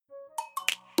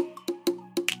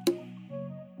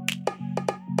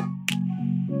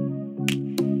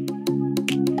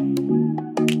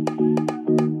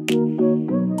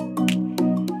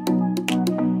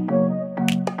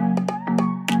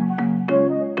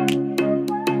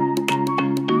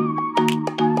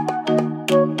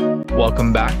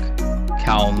Welcome back,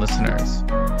 Calum listeners.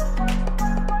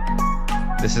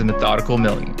 This is Methodical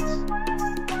Millions,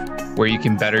 where you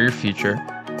can better your future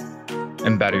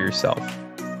and better yourself.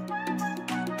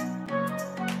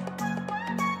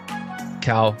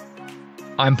 Cal,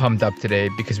 I'm pumped up today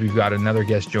because we've got another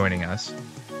guest joining us.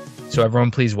 So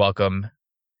everyone please welcome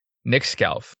Nick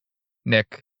Scalf.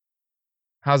 Nick,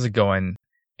 how's it going?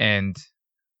 And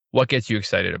what gets you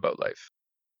excited about life?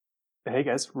 Hey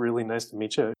guys, really nice to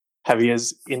meet you. Have you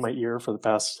guys in my ear for the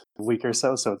past week or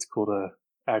so it's cool to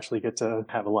actually get to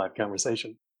have a live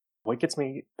conversation. What gets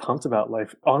me pumped about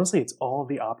life, honestly, it's all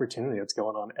the opportunity that's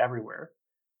going on everywhere.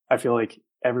 I feel like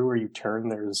everywhere you turn,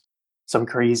 there's some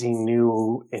crazy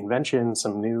new invention,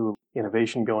 some new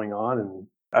innovation going on. And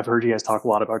I've heard you guys talk a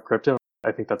lot about crypto.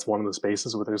 I think that's one of the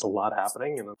spaces where there's a lot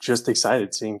happening, and I'm just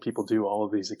excited seeing people do all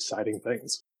of these exciting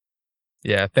things.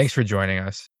 Yeah, thanks for joining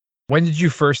us. When did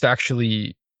you first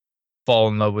actually fall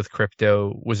in love with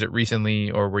crypto? Was it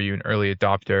recently, or were you an early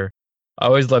adopter? I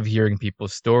always love hearing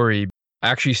people's story. I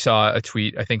actually saw a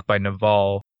tweet, I think by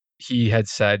Naval. He had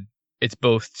said it's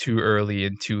both too early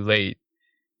and too late.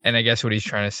 And I guess what he's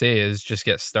trying to say is just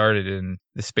get started, and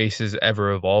the space is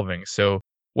ever evolving. So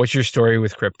what's your story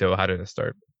with crypto? How did it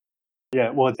start?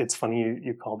 Yeah, well, it's funny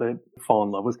you called it fall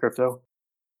in love with crypto.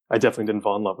 I definitely didn't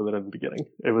fall in love with it in the beginning.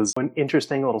 It was an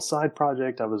interesting little side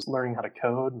project. I was learning how to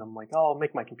code, and I'm like, oh, I'll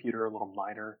make my computer a little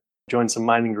miner. Joined some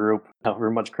mining group. However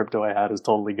much crypto I had is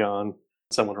totally gone.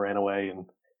 Someone ran away, and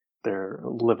they're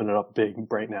living it up big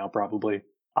right now, probably.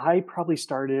 I probably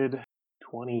started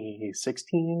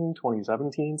 2016,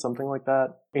 2017, something like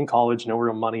that. In college, no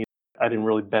real money. I didn't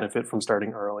really benefit from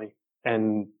starting early,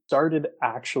 and started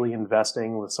actually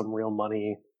investing with some real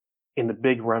money in the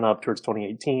big run up towards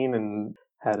 2018, and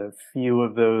had a few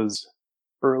of those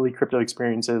early crypto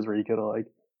experiences where you go to like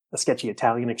a sketchy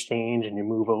Italian exchange and you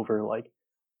move over like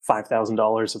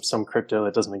 $5,000 of some crypto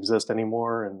that doesn't exist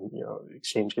anymore, and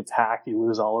exchange gets hacked, you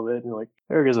lose all of it, and you're like,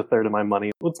 there goes a third of my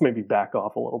money. Let's maybe back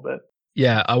off a little bit.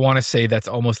 Yeah, I want to say that's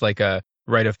almost like a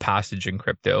rite of passage in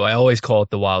crypto. I always call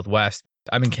it the Wild West.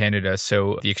 I'm in Canada,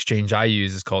 so the exchange I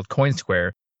use is called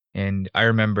CoinSquare. And I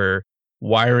remember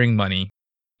wiring money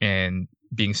and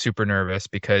being super nervous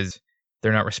because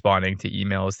they're not responding to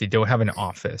emails. They don't have an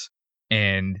office.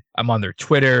 And I'm on their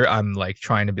Twitter. I'm like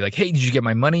trying to be like, hey, did you get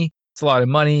my money? It's a lot of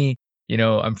money.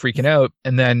 I'm freaking out.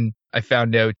 And then I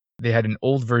found out they had an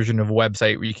old version of a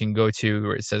website where you can go to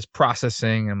where it says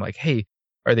processing. I'm like, hey,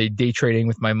 are they day trading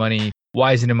with my money?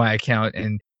 Why isn't it in my account?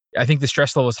 And I think the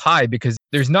stress level is high because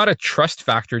there's not a trust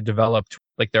factor developed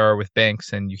like there are with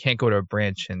banks, and you can't go to a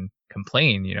branch and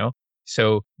complain.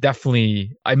 So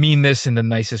definitely, I mean this in the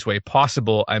nicest way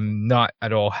possible. I'm not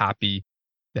at all happy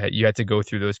that you had to go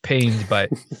through those pains, but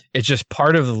it's just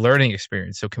part of the learning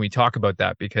experience. So can we talk about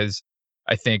that? Because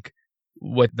I think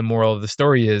what the moral of the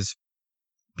story is,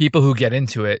 people who get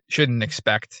into it shouldn't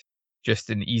expect just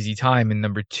an easy time. And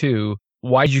number two,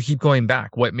 why do you keep going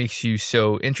back? What makes you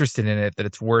so interested in it that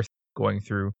it's worth going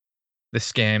through the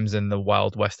scams and the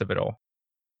wild west of it all?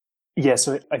 Yeah,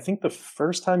 so I think the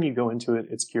first time you go into it,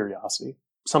 it's curiosity.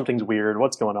 Something's weird.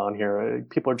 What's going on here?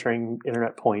 People are trading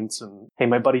internet points, and hey,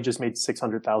 my buddy just made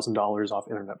 $600,000 off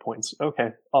internet points. Okay,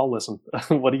 I'll listen.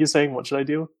 What are you saying? What should I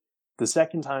do? The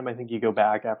second time I think you go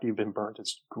back after you've been burnt,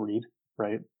 it's greed,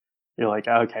 right? You're like,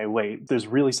 okay, wait, there's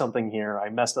really something here. I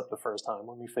messed up the first time.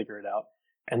 Let me figure it out.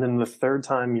 And then the third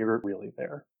time, you're really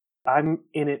there. I'm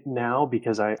in it now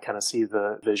because I kind of see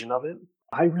the vision of it.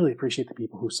 I really appreciate the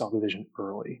people who saw the vision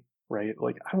early. Right?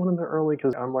 Like, I went in there early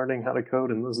because I'm learning how to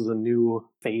code and this is a new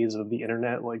phase of the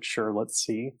internet. Like, sure, let's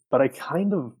see. But I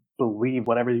kind of believe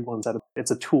what everyone said,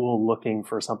 it's a tool looking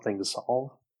for something to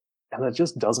solve. And that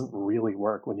just doesn't really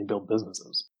work when you build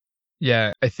businesses.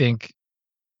 Yeah, I think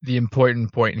the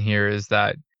important point here is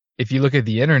that if you look at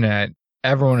the internet,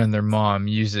 everyone and their mom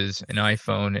uses an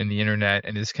iPhone and the internet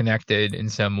and is connected in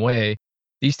some way.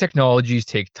 These technologies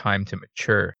take time to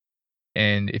mature.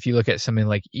 And if you look at something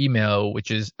like email,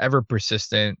 which is ever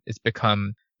persistent, it's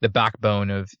become the backbone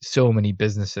of so many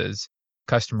businesses,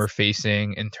 customer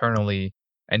facing internally.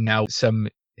 And now some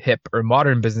hip or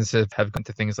modern businesses have gone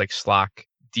to things like Slack,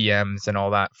 DMs, and all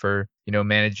that for,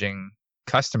 managing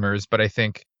customers. But I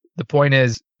think the point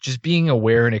is just being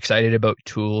aware and excited about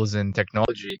tools and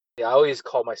technology. I always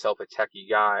call myself a techie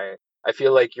guy. I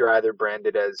feel like you're either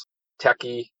branded as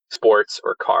techie, sports,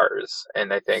 or cars.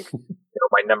 And I think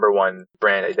my number one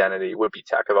brand identity would be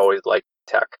tech. I've always liked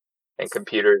tech and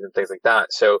computers and things like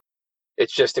that. So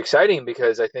it's just exciting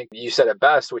because I think you said it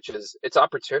best, which is it's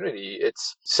opportunity.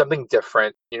 It's something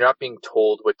different. You're not being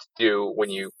told what to do when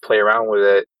you play around with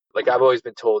it. Like I've always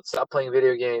been told, stop playing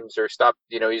video games or stop,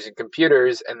 using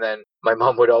computers. And then my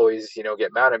mom would always,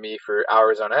 get mad at me for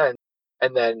hours on end.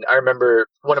 And then I remember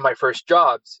one of my first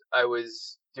jobs, I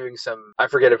was doing I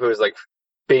forget if it was like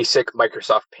basic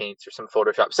Microsoft Paint or some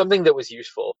Photoshop, something that was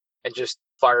useful and just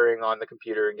firing on the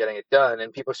computer and getting it done.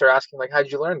 And people start asking like,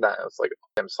 how'd you learn that? I was like,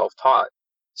 I'm self-taught.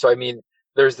 So, I mean,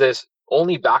 there's this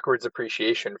only backwards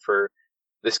appreciation for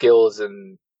the skills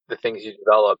and the things you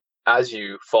develop as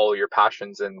you follow your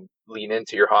passions and lean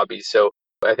into your hobbies. So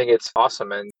I think it's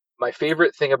awesome. And my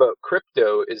favorite thing about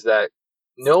crypto is that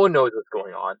no one knows what's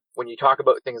going on. When you talk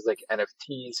about things like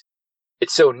NFTs,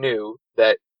 it's so new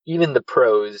that even the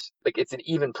pros, like it's an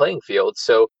even playing field.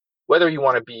 So whether you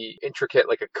want to be intricate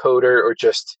like a coder or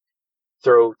just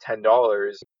throw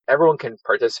 $10, everyone can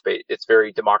participate. It's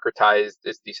very democratized,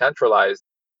 it's decentralized.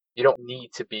 You don't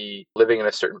need to be living in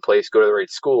a certain place, go to the right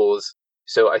schools.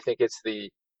 So I think it's the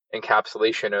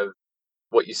encapsulation of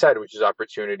what you said, which is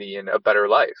opportunity and a better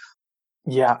life.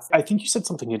 Yeah, I think you said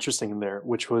something interesting in there,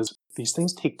 which was these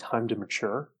things take time to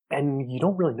mature, and you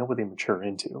don't really know what they mature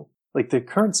into. Like the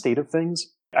current state of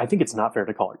things, I think it's not fair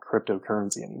to call it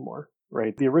cryptocurrency anymore,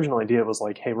 right? The original idea was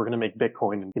like, hey, we're going to make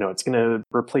Bitcoin and, it's going to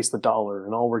replace the dollar,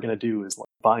 and all we're going to do is like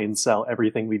buy and sell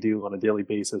everything we do on a daily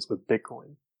basis with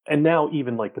Bitcoin. And now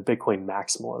even like the Bitcoin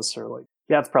maximalists are like,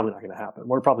 yeah, it's probably not going to happen.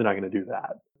 We're probably not going to do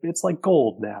that. It's like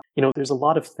gold now. There's a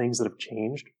lot of things that have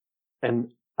changed, and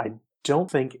I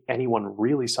don't think anyone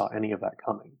really saw any of that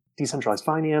coming. Decentralized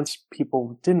finance,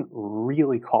 people didn't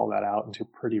really call that out until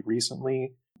pretty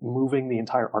recently. Moving the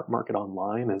entire art market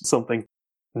online is something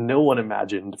no one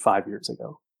imagined 5 years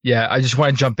ago. Yeah, I just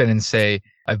want to jump in and say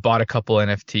I've bought a couple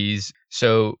NFTs.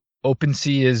 So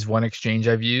OpenSea is one exchange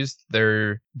I've used.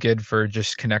 They're good for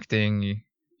just connecting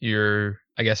your,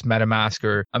 I guess, MetaMask,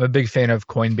 or I'm a big fan of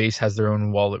Coinbase has their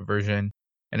own wallet version.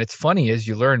 And it's funny as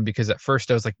you learn, because at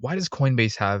first I was like, why does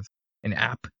Coinbase have an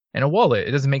app and a wallet?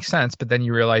 It doesn't make sense. But then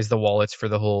you realize the wallet's for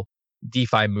the whole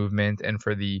DeFi movement and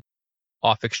for the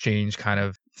off exchange kind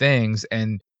of things.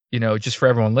 And, just for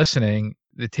everyone listening,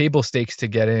 the table stakes to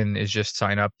get in is just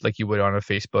sign up like you would on a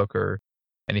Facebook or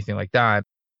anything like that.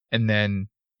 And then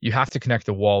you have to connect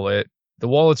a wallet. The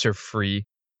wallets are free.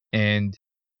 And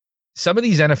some of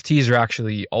these NFTs are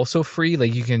actually also free.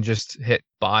 Like you can just hit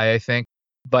buy, I think,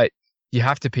 but you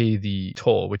have to pay the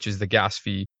toll, which is the gas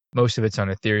fee. Most of it's on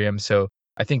Ethereum. So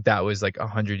I think that was like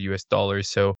 $100.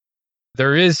 So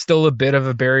there is still a bit of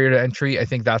a barrier to entry. I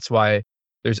think that's why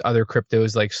there's other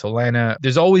cryptos like Solana.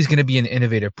 There's always going to be an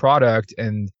innovative product.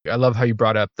 And I love how you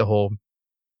brought up the whole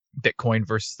Bitcoin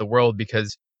versus the world,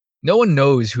 because no one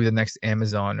knows who the next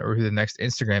Amazon or who the next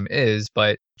Instagram is,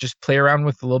 but just play around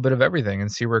with a little bit of everything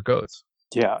and see where it goes.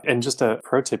 Yeah. And just a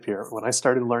pro tip here, when I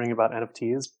started learning about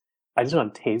NFTs, I did it on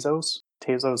Tezos.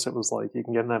 Tezos, it was like you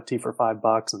can get an NFT for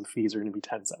 $5 and the fees are going to be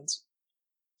 10 cents.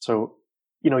 So,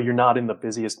 you're not in the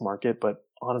busiest market, but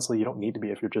honestly, you don't need to be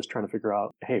if you're just trying to figure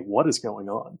out, hey, what is going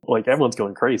on? Like everyone's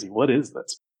going crazy. What is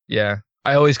this? Yeah.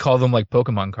 I always call them like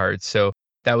Pokemon cards. So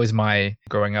that was my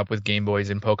growing up with Game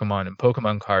Boys and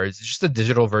Pokemon cards. It's just a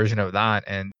digital version of that.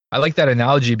 And I like that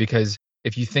analogy because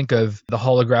if you think of the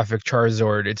holographic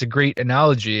Charizard, it's a great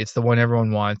analogy. It's the one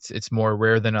everyone wants. It's more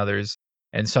rare than others.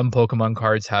 And some Pokemon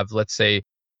cards have, let's say,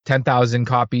 10,000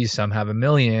 copies, some have a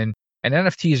million. And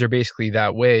NFTs are basically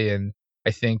that way. And I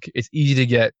think it's easy to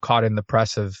get caught in the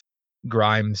press of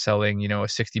Grimes selling, a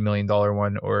 $60 million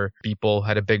one, or Beeple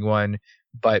had a big one.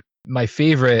 But my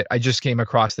favorite, I just came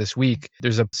across this week.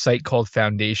 There's a site called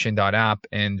foundation.app.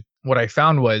 And what I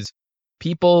found was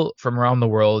people from around the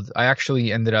world, I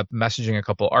actually ended up messaging a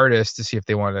couple artists to see if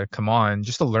they wanted to come on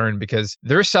just to learn, because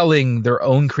they're selling their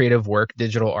own creative work,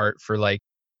 digital art, for like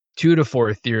 2 to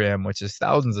 4 Ethereum, which is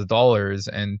thousands of dollars.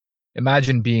 And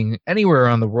imagine being anywhere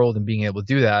around the world and being able to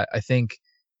do that. I think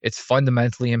it's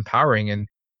fundamentally empowering. And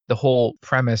the whole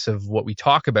premise of what we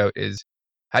talk about is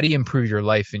how do you improve your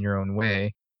life in your own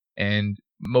way? And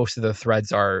most of the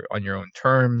threads are on your own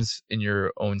terms, in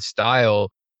your own style.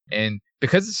 And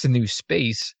because it's a new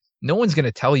space, no one's going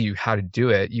to tell you how to do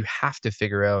it. You have to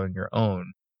figure out on your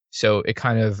own. So it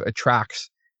kind of attracts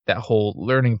that whole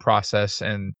learning process.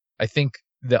 And I think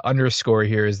the underscore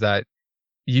here is that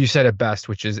you said it best,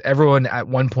 which is everyone at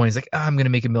one point is like, I'm going to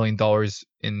make $1 million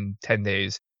in 10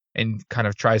 days, and kind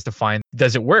of tries to find,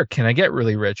 does it work? Can I get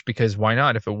really rich? Because why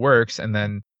not if it works? And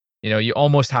then, you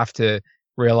almost have to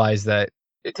realize that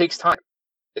it takes time.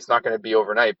 It's not going to be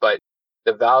overnight, but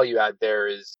the value add there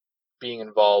is being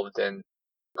involved and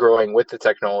growing with the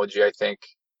technology, I think,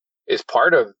 is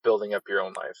part of building up your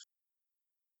own life.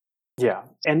 Yeah.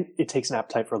 And it takes an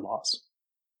appetite for loss,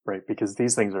 right? Because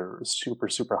these things are super,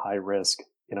 super high risk.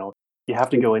 You have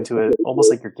to go into it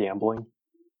almost like you're gambling.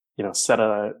 Set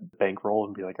a bankroll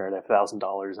and be like, all right, I have $1,000.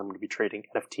 I'm going to be trading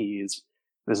NFTs.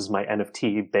 This is my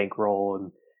NFT bankroll.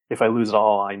 And if I lose it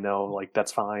all, I know like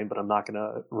that's fine, but I'm not going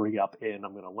to re-up in.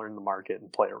 I'm going to learn the market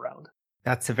and play around.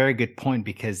 That's a very good point,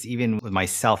 because even with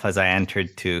myself, as I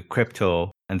entered to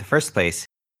crypto in the first place,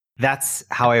 that's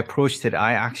how I approached it.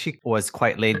 I actually was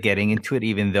quite late getting into it,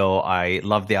 even though I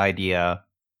loved the idea.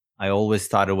 I always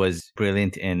thought it was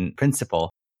brilliant in principle.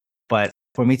 But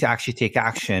for me to actually take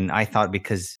action, I thought,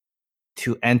 because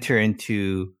to enter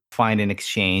into find an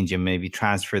exchange and maybe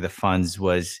transfer the funds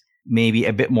was maybe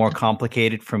a bit more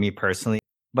complicated for me personally.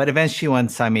 But eventually,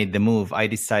 once I made the move, I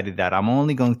decided that I'm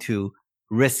only going to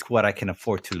risk what I can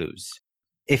afford to lose.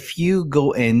 If you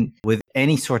go in with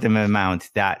any sort of amount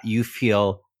that you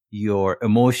feel your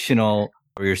emotional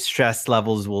or your stress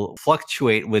levels will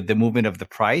fluctuate with the movement of the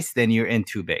price, then you're in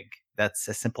too big. That's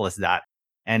as simple as that.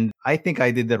 And I think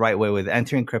I did the right way with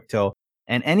entering crypto.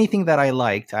 And anything that I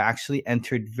liked, I actually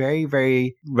entered very,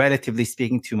 very, relatively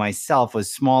speaking to myself,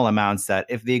 was small amounts that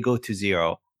if they go to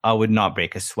zero, I would not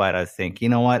break a sweat. I think, you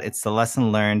know what? It's the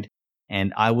lesson learned.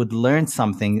 And I would learn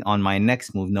something on my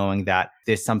next move, knowing that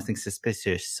there's something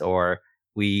suspicious, or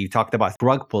we talked about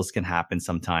rug pulls can happen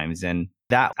sometimes. And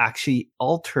that actually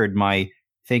altered my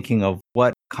thinking of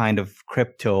what kind of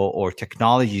crypto or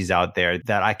technologies out there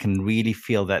that I can really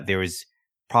feel that there is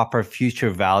proper future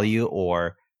value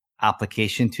or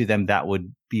application to them that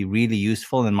would be really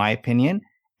useful, in my opinion.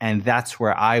 And that's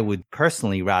where I would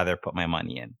personally rather put my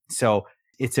money in. So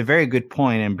it's a very good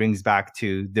point and brings back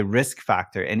to the risk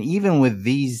factor. And even with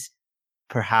these,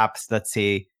 perhaps, let's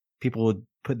say people would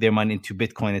put their money into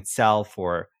Bitcoin itself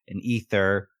or an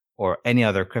Ether or any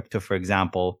other crypto, for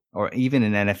example, or even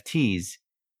in NFTs,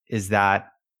 is that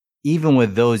even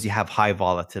with those, you have high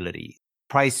volatility.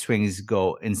 Price swings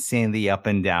go insanely up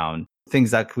and down,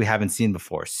 things that we haven't seen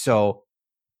before. So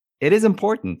it is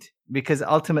important, because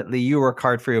ultimately you work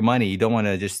hard for your money. You don't want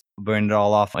to just burn it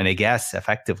all off on a guess,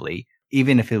 effectively,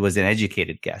 even if it was an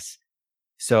educated guess.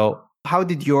 So how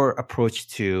did your approach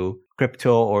to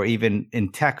crypto, or even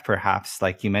in tech, perhaps,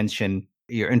 like you mentioned,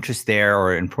 your interest there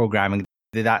or in programming,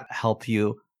 did that help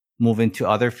you move into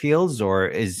other fields, or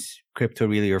is crypto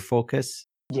really your focus?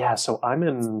 Yeah, so I'm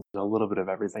in a little bit of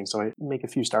everything. So I make a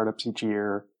few startups each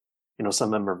year. Some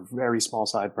of them are very small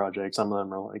side projects. Some of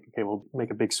them are like, okay, we'll make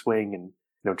a big swing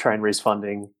and, try and raise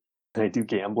funding. And I do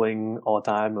gambling all the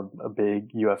time. I'm a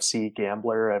big UFC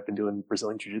gambler. I've been doing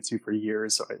Brazilian Jiu-Jitsu for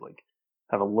years. So I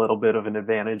have a little bit of an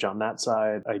advantage on that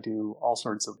side. I do all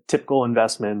sorts of typical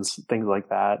investments, things like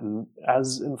that. And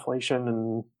as inflation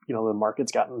and, the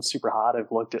market's gotten super hot,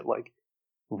 I've looked at like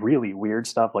really weird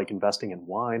stuff like investing in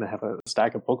wine. I have a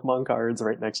stack of Pokemon cards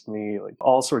right next to me, like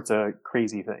all sorts of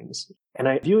crazy things. And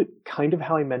I view it kind of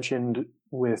how I mentioned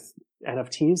with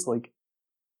NFTs. Like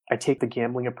I take the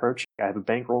gambling approach. I have a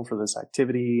bankroll for this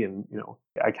activity, and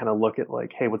I kind of look at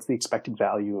like, hey, what's the expected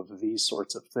value of these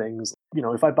sorts of things?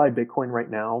 If I buy Bitcoin right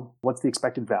now, what's the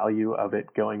expected value of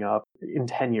it going up in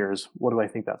 10 years? What do I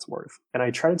think that's worth? And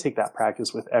I try to take that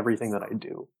practice with everything that I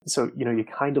do. So, you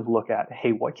kind of look at,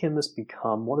 hey, what can this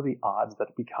become? What are the odds that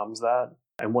it becomes that?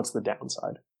 And what's the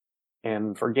downside?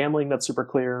 And for gambling, that's super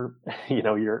clear.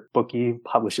 Your bookie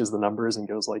publishes the numbers and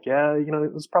goes like, yeah,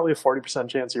 there's probably a 40%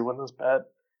 chance you win this bet.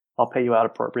 I'll pay you out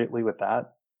appropriately with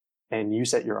that. And you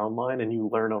set your own line and you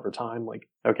learn over time, like,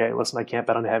 okay, listen, I can't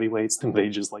bet on heavyweights. Then they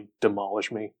just like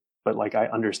demolish me. But like, I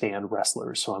understand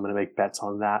wrestlers, so I'm going to make bets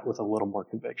on that with a little more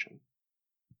conviction.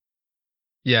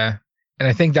 Yeah. And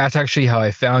I think that's actually how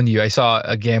I found you. I saw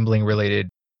a gambling related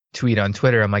tweet on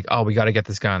Twitter. I'm like, oh, we got to get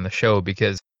this guy on the show,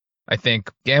 because I think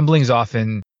gambling is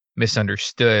often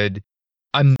misunderstood.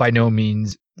 I'm by no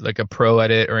means like a pro at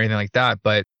it or anything like that,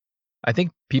 but I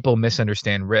think people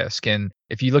misunderstand risk. And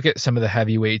if you look at some of the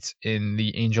heavyweights in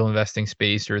the angel investing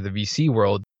space or the VC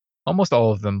world, almost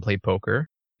all of them play poker.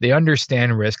 They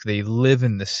understand risk. They live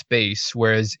in the space.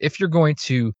 Whereas if you're going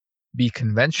to be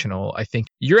conventional, I think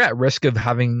you're at risk of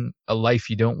having a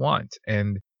life you don't want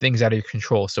and things out of your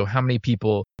control. So how many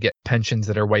people get pensions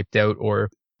that are wiped out or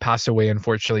pass away,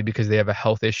 unfortunately, because they have a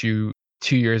health issue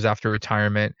 2 years after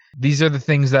retirement? These are the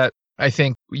things that I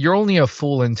think you're only a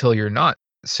fool until you're not.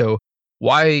 So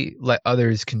why let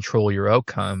others control your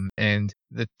outcome? And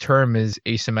the term is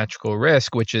asymmetrical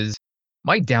risk, which is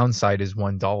my downside is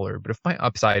 $1, but if my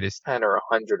upside is 10 or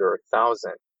 100 or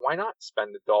 1,000, why not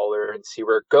spend $1 and see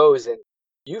where it goes? And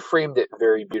you framed it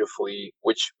very beautifully,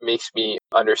 which makes me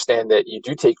understand that you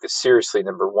do take this seriously,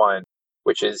 number one,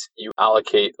 which is you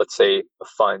allocate, let's say, a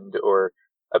fund or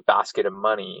a basket of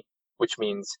money, which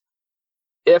means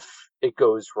if it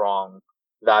goes wrong,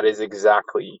 that is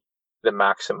exactly the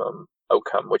maximum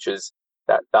outcome, which is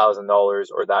that $1,000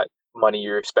 or that money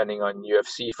you're spending on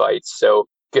UFC fights. So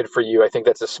good for you. I think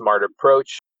that's a smart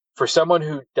approach. For someone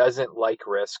who doesn't like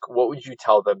risk, what would you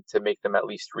tell them to make them at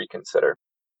least reconsider?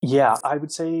 Yeah, I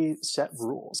would say set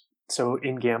rules. So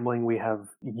in gambling, we have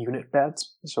unit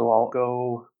bets. So I'll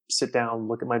go sit down,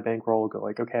 look at my bankroll, go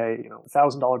like, okay,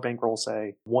 $1,000 bankroll,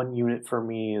 say 1 unit for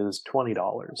me is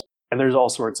 $20. And there's all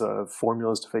sorts of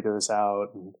formulas to figure this out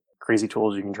and crazy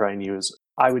tools you can try and use.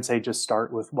 I would say just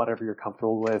start with whatever you're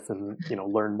comfortable with and,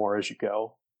 learn more as you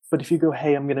go. But if you go,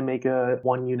 hey, I'm going to make a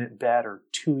 1 unit bet or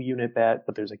 2 unit bet,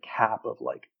 but there's a cap of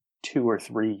like 2 or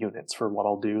 3 units for what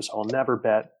I'll do. So I'll never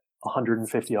bet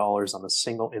 $150 on a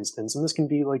single instance. And this can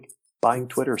be like buying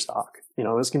Twitter stock.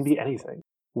 This can be anything.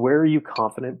 Where are you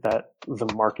confident that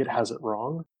the market has it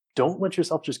wrong? Don't let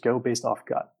yourself just go based off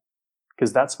gut,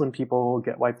 because that's when people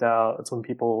get wiped out. That's when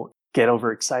people get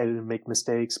overexcited and make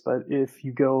mistakes. But if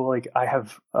you go like, I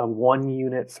have a 1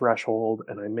 unit threshold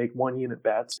and I make 1 unit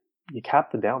bets, you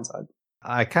cap the downside.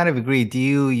 I kind of agree. Do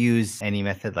you use any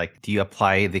method? Like, do you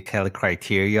apply the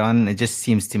criterion? It just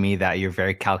seems to me that you're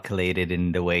very calculated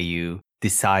in the way you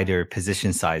decide your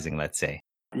position sizing, let's say.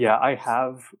 Yeah, I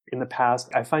have in the past.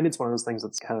 I find it's one of those things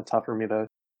that's kind of tough for me to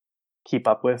keep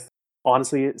up with.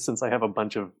 Honestly, since I have a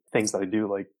bunch of things that I do,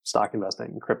 like stock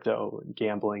investing, crypto, and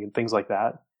gambling, and things like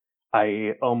that,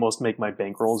 I almost make my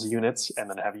bankrolls units and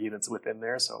then have units within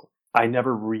there. So I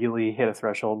never really hit a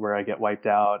threshold where I get wiped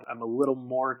out. I'm a little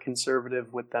more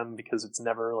conservative with them because it's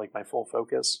never like my full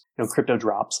focus. Crypto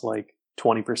drops like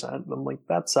 20%. I'm like,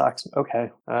 that sucks. Okay.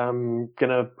 I'm going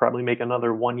to probably make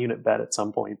another 1 unit bet at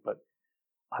some point, but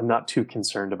I'm not too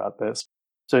concerned about this.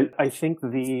 So I think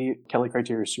the Kelly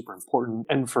criteria is super important.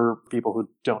 And for people who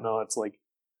don't know, it's like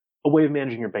a way of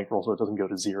managing your bankroll so it doesn't go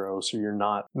to zero. So you're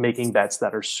not making bets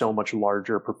that are so much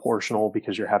larger proportional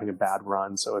because you're having a bad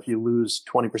run. So if you lose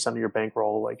 20% of your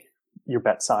bankroll, like your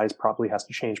bet size probably has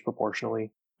to change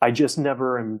proportionally. I just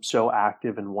never am so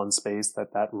active in one space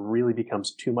that really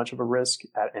becomes too much of a risk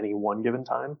at any one given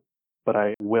time. But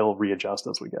I will readjust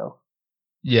as we go.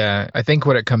 Yeah, I think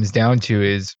what it comes down to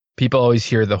is people always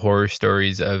hear the horror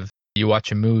stories of you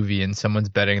watch a movie and someone's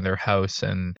betting their house,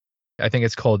 and I think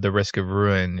it's called the risk of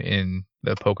ruin in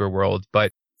the poker world.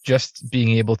 But just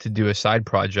being able to do a side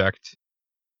project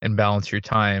and balance your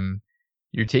time,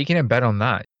 you're taking a bet on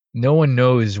that. No one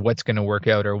knows what's going to work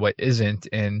out or what isn't.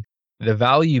 And the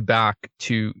value back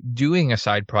to doing a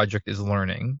side project is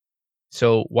learning.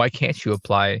 So why can't you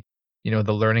apply,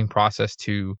 the learning process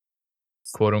to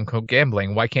quote unquote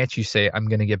gambling? Why can't you say, I'm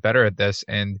going to get better at this?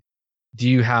 And do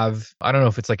you have, I don't know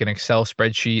if it's like an Excel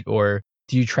spreadsheet, or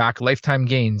do you track lifetime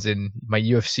gains in my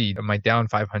UFC? Am I down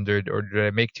 500 or did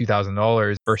I make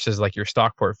 $2,000 versus like your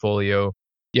stock portfolio?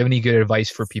 Do you have any good advice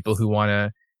for people who want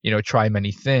to, try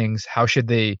many things? How should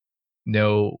they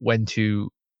know when to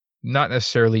not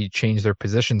necessarily change their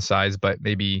position size, but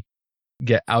maybe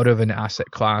get out of an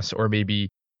asset class or maybe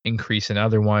increase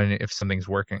another one if something's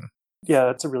working? Yeah,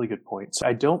 that's a really good point. So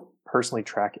I don't personally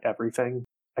track everything.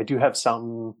 I do have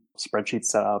some spreadsheets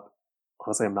set up.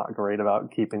 Honestly, I'm not great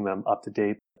about keeping them up to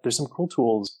date. There's some cool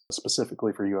tools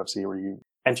specifically for UFC where you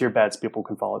enter your bets, people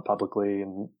can follow it publicly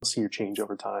and see your change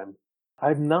over time.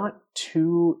 I'm not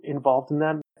too involved in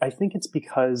that. I think it's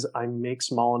because I make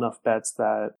small enough bets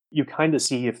that you kind of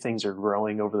see if things are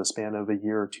growing over the span of a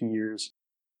year or 2 years.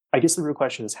 I guess the real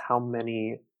question is, how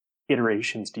many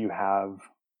iterations do you have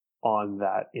on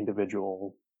that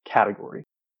individual category?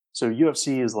 So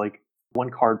UFC is like 1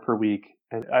 card per week,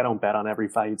 and I don't bet on every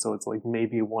fight, so it's like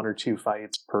maybe 1 or 2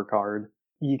 fights per card.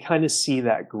 You kind of see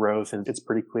that growth and it's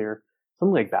pretty clear.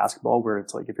 Something like basketball, where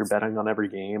it's like if you're betting on every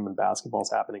game and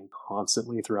basketball's happening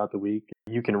constantly throughout the week,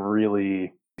 you can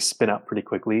really spin up pretty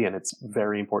quickly, and it's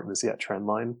very important to see that trend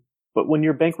line. But when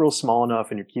your bankroll's small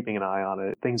enough and you're keeping an eye on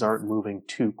it, things aren't moving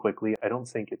too quickly. I don't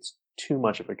think it's too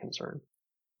much of a concern.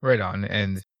 Right on.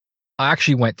 And I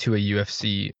actually went to a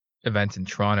UFC event in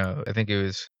Toronto. I think it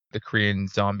was the Korean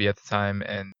Zombie at the time.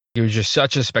 And it was just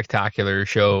such a spectacular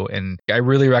show. And I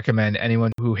really recommend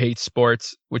anyone who hates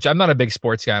sports, which I'm not a big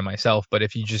sports guy myself, but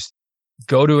if you just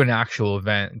go to an actual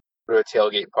event, go to a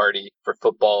tailgate party for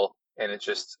football, and it's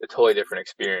just a totally different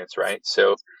experience, right?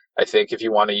 So I think if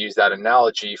you want to use that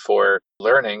analogy for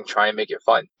learning, try and make it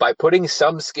fun. By putting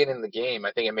some skin in the game,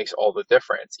 I think it makes all the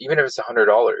difference. Even if it's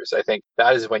 $100, I think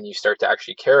that is when you start to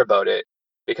actually care about it.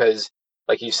 Because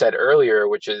like you said earlier,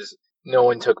 which is no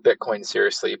one took Bitcoin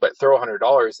seriously, but throw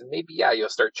 $100 and maybe, yeah, you'll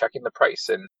start checking the price.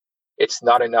 And it's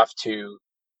not enough to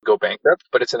go bankrupt,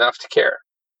 but it's enough to care.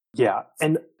 Yeah.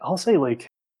 And I'll say, like,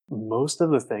 most of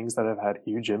the things that have had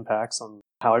huge impacts on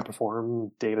how I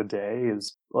perform day to day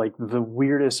is like the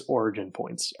weirdest origin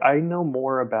points. I know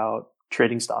more about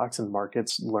trading stocks and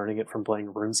markets, learning it from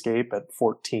playing RuneScape at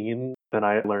 14 than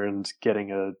I learned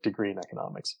getting a degree in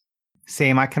economics.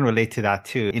 Same, I can relate to that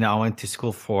too. I went to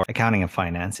school for accounting and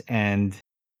finance, and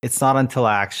it's not until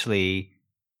I actually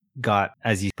got,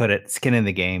 as you put it, skin in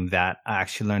the game that I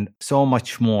actually learned so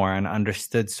much more and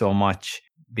understood so much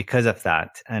because of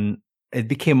that. And it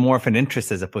became more of an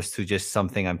interest as opposed to just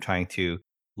something I'm trying to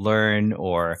learn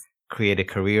or create a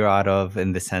career out of,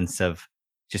 in the sense of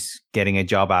just getting a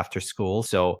job after school.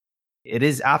 So it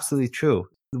is absolutely true.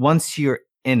 Once you're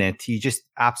in it, you just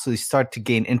absolutely start to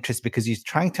gain interest because you're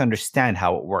trying to understand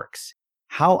how it works.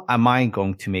 How am I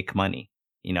going to make money?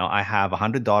 I have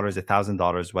 $100,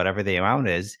 $1,000, whatever the amount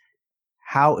is.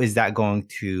 How is that going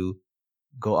to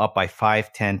go up by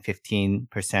 5, 10, 15%,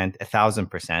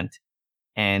 1,000%?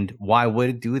 And why would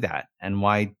it do that? And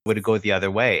why would it go the other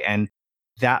way? And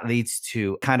that leads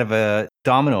to kind of a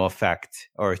domino effect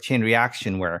or a chain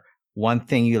reaction where one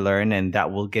thing you learn and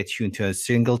that will get you into a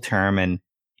single term and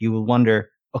you will wonder,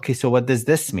 okay, so what does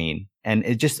this mean? And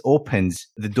it just opens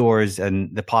the doors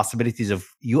and the possibilities of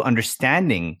you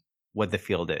understanding what the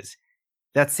field is.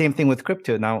 That same thing with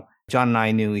crypto. Now, John and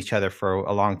I knew each other for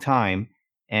a long time.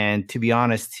 And to be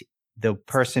honest, the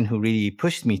person who really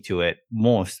pushed me to it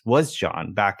most was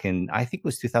John back in, I think it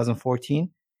was 2014.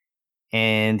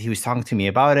 And he was talking to me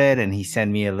about it. And he sent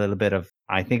me a little bit of,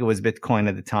 I think it was Bitcoin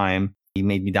at the time. He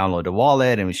made me download a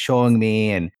wallet and was showing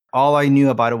me. And all I knew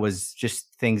about it was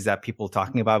just things that people were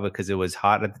talking about because it was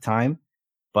hot at the time.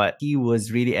 But he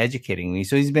was really educating me.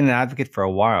 So he's been an advocate for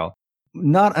a while.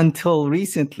 Not until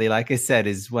recently, like I said,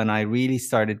 is when I really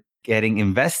started getting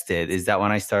invested, is that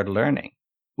when I started learning,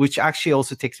 which actually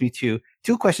also takes me to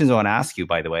two questions I want to ask you,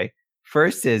 by the way.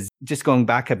 First is just going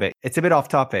back a bit. It's a bit off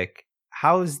topic.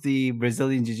 How's the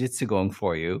Brazilian Jiu-Jitsu going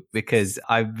for you? Because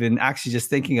I've been actually just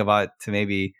thinking about to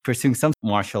maybe pursuing some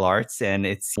martial arts, and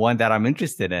it's one that I'm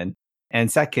interested in. And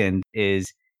second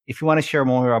is, if you want to share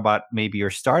more about maybe your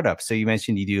startup. So you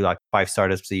mentioned you do like 5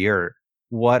 startups a year.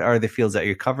 What are the fields that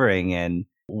you're covering and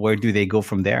where do they go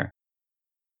from there?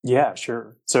 Yeah,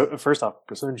 sure. So first off,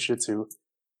 Brazilian Jiu-Jitsu,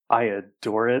 I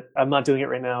adore it. I'm not doing it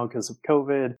right now because of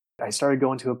COVID. I started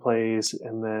going to a place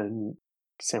and then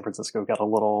San Francisco got a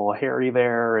little hairy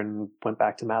there and went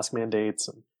back to mask mandates.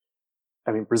 And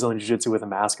I mean, Brazilian Jiu-Jitsu with a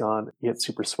mask on, you get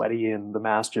super sweaty and the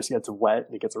mask just gets wet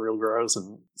and it gets real gross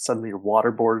and suddenly you're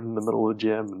waterboarded in the middle of the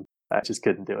gym and I just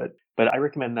couldn't do it. But I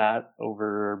recommend that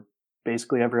over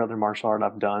basically every other martial art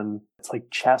I've done. It's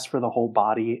like chess for the whole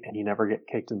body and you never get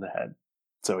kicked in the head.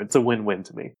 So it's a win-win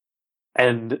to me.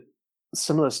 And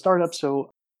some of the startups, so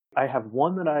I have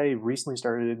one that I recently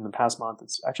started in the past month.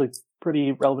 It's actually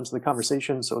pretty relevant to the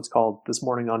conversation. So it's called This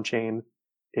Morning on Chain.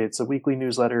 It's a weekly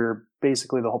newsletter.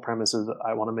 Basically, the whole premise is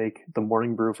I want to make the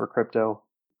morning brew for crypto.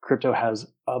 Crypto has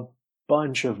a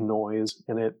bunch of noise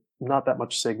in it, not that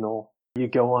much signal. You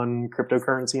go on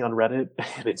cryptocurrency on Reddit,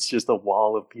 and it's just a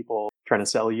wall of people trying to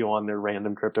sell you on their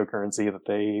random cryptocurrency that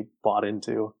they bought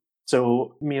into.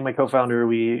 So me and my co-founder,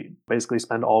 we basically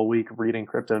spend all week reading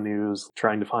crypto news,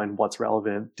 trying to find what's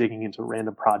relevant, digging into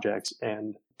random projects,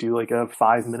 and do like a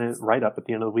 5-minute write-up at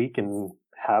the end of the week and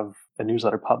have a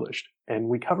newsletter published. And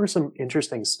we cover some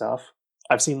interesting stuff.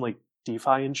 I've seen like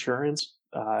DeFi insurance.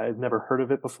 I've never heard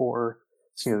of it before.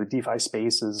 So, the DeFi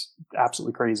space is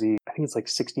absolutely crazy. I think it's like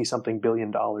 60-something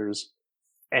billion dollars.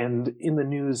 And in the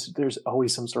news, there's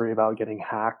always some story about getting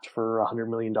hacked for $100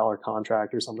 million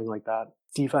contract or something like that.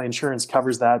 DeFi insurance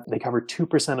covers that. They cover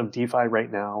 2% of DeFi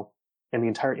right now, and the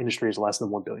entire industry is less than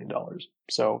 $1 billion.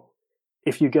 So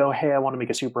if you go, hey, I want to make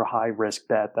a super high risk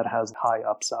bet that has high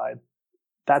upside,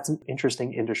 that's an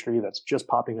interesting industry that's just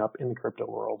popping up in the crypto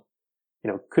world.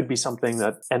 Could be something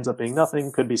that ends up being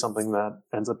nothing, could be something that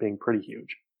ends up being pretty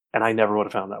huge. And I never would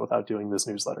have found that without doing this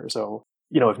newsletter. So,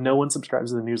 if no one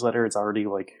subscribes to the newsletter, it's already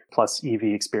like plus EV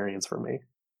experience for me.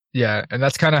 Yeah. And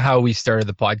that's kind of how we started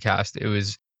the podcast. It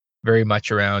was very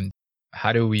much around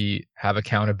how do we have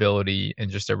accountability and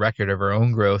just a record of our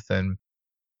own growth, and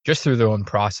just through their own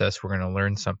process, we're going to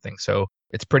learn something. So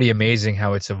it's pretty amazing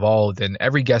how it's evolved, and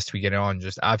every guest we get on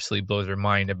just absolutely blows our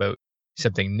mind about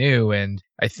something new. And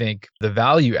I think the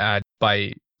value add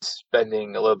by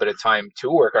spending a little bit of time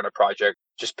to work on a project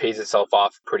just pays itself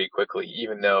off pretty quickly,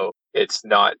 even though it's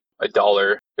not a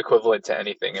dollar equivalent to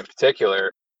anything in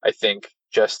particular. I think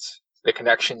just the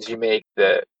connections you make,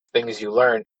 the things you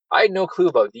learn. I had no clue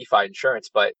about DeFi insurance,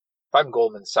 but if I'm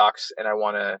Goldman Sachs and I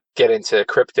want to get into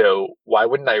crypto, why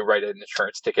wouldn't I write an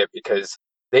insurance ticket? Because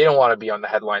they don't want to be on the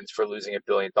headlines for losing $1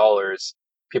 billion.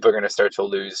 People are going to start to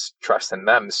lose trust in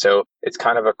them. So it's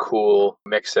kind of a cool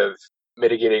mix of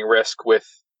mitigating risk with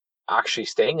actually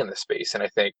staying in the space. And I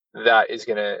think that is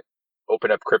going to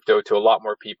open up crypto to a lot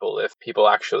more people if people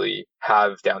actually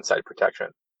have downside protection.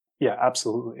 Yeah,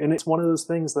 absolutely. And it's one of those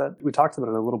things that we talked about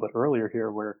it a little bit earlier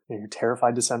here where you're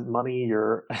terrified to send money,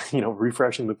 you're,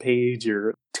 refreshing the page,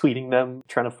 you're tweeting them,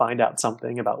 trying to find out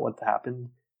something about what happened.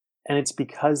 And it's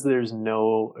because there's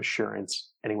no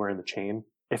assurance anywhere in the chain.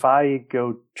 If I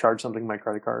go charge something my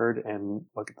credit card and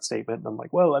look at the statement and I'm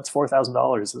like, whoa, that's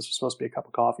 $4,000. This was supposed to be a cup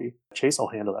of coffee. Chase will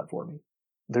handle that for me.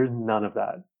 There's none of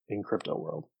that in crypto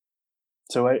world.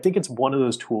 So I think it's one of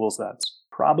those tools that's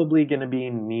probably going to be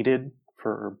needed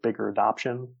for bigger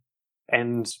adoption.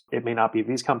 And it may not be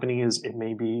these companies. It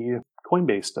may be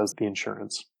Coinbase does the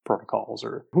insurance protocols,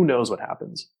 or who knows what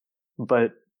happens.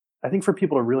 But I think for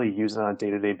people to really use it on a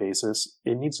day-to-day basis,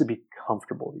 it needs to be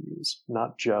comfortable to use,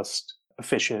 not just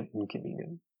efficient and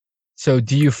convenient. So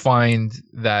do you find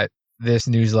that this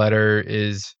newsletter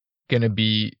is going to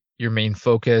be your main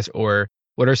focus, or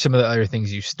what are some of the other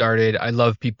things you started? I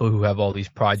love people who have all these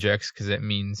projects because it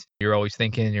means you're always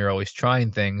thinking, you're always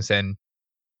trying things. And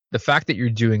the fact that you're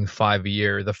doing 5 a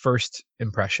year, the first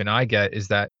impression I get is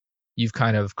that you've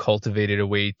kind of cultivated a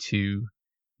way to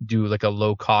do like a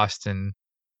low cost and,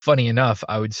 funny enough,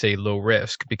 I would say low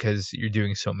risk because you're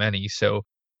doing so many. So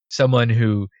someone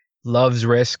who loves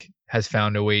risk has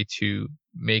found a way to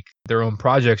make their own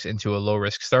projects into a low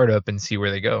risk startup and see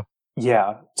where they go.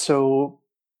 Yeah. So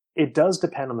it does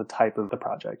depend on the type of the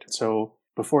project. So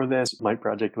before this, my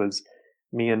project was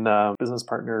me and a business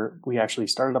partner. We actually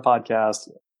started a podcast,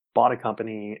 bought a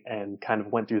company, and kind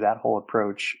of went through that whole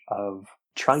approach of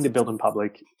trying to build in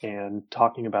public and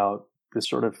talking about this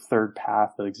sort of third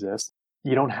path that exists.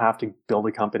 You don't have to build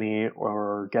a company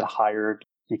or get hired.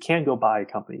 You can go buy a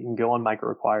company. You can go on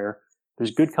MicroAcquire.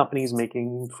 There's good companies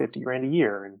making 50 grand a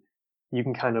year, and you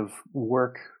can kind of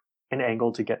work an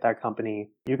angle to get that company.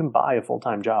 You can buy a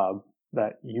full-time job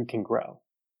that you can grow.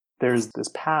 There's this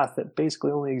path that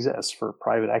basically only exists for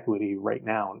private equity right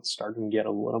now, and it's starting to get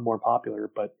a little more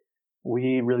popular, but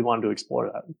we really wanted to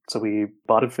explore that. So we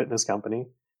bought a fitness company.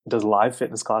 It does live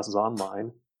fitness classes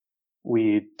online.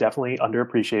 We definitely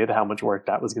underappreciated how much work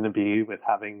that was going to be with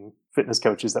having fitness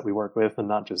coaches that we work with and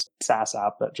not just SaaS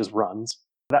app that just runs.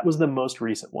 That was the most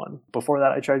recent one. Before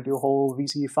that, I tried to do a whole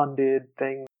VC funded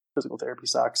thing. Physical therapy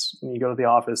sucks. When you go to the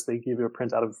office, they give you a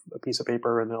printout of a piece of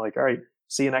paper and they're like, all right,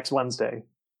 see you next Wednesday.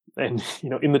 And,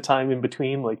 in the time in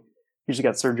between, like, you just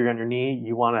got surgery on your knee.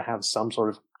 You want to have some sort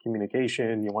of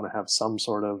communication. You want to have some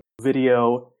sort of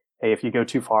video. Hey, if you go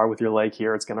too far with your leg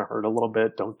here, it's going to hurt a little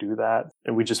bit. Don't do that.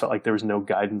 And we just felt like there was no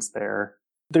guidance there.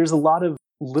 There's a lot of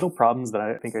little problems that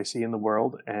I think I see in the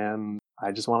world, and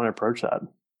I just want to approach that.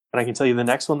 And I can tell you the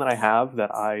next one that I have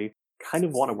that I kind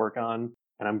of want to work on,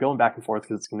 and I'm going back and forth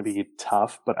because it's going to be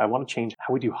tough, but I want to change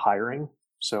how we do hiring.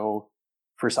 So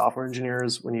for software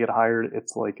engineers, when you get hired,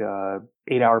 it's like a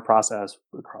 8-hour process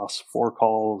across 4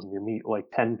 calls, and you meet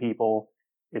like 10 people.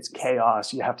 It's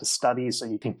chaos. You have to study so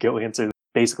you can go answer.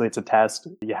 Basically, it's a test.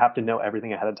 You have to know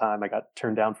everything ahead of time. I got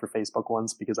turned down for Facebook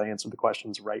once because I answered the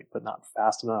questions right, but not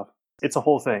fast enough. It's a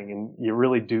whole thing, and you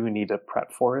really do need to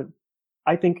prep for it.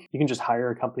 I think you can just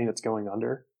hire a company that's going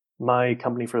under. My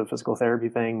company for the physical therapy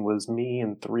thing was me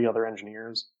and 3 other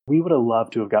engineers. We would have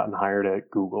loved to have gotten hired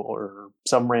at Google or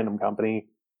some random company.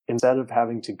 Instead of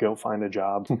having to go find a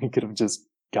job, we could have just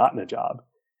gotten a job.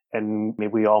 And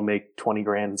maybe we all make 20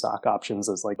 grand in stock options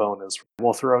as like bonus.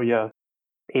 We'll throw you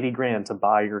 80 grand to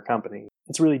buy your company.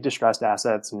 It's really distressed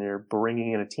assets, and you're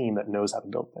bringing in a team that knows how to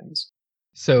build things.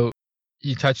 So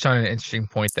you touched on an interesting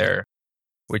point there,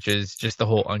 which is just the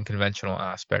whole unconventional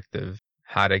aspect of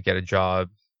how to get a job,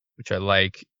 which I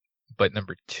like. But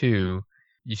number 2,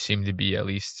 you seem to be at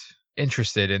least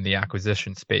interested in the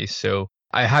acquisition space. So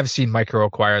I have seen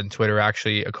MicroAcquire on Twitter.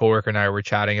 Actually, a coworker and I were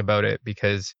chatting about it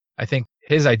because I think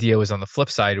his idea was on the flip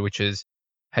side, which is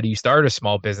how do you start a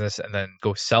small business and then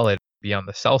go sell it, be on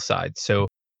the sell side. So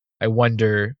I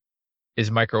wonder, is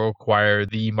MicroAcquire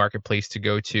the marketplace to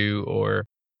go to, or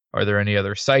are there any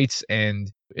other sites?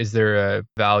 And is there a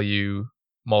value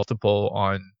multiple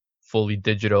on fully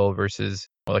digital versus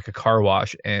like a car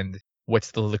wash? And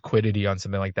what's the liquidity on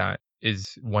something like that?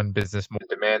 Is one business more in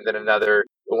demand than another?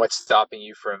 And what's stopping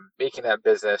you from making that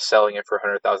business, selling it for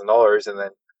 $100,000 and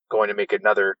then going to make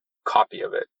another copy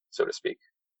of it, so to speak?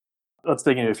 Let's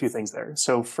dig into a few things there.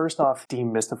 So first off,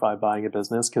 demystify buying a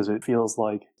business, because it feels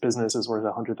like business is worth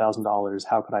 $100,000.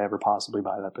 How could I ever possibly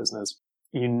buy that business?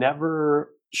 You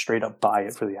never straight up buy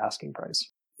it for the asking price.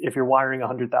 If you're wiring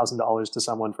 $100,000 to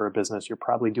someone for a business, you're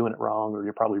probably doing it wrong, or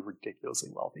you're probably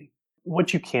ridiculously wealthy.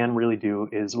 What you can really do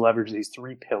is leverage these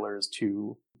 3 pillars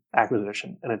to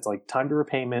acquisition. And it's like time to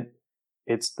repayment,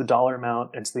 It's the dollar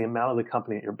amount, it's the amount of the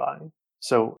company that you're buying.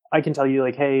 So I can tell you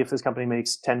like, hey, if this company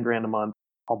makes 10 grand a month,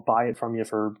 I'll buy it from you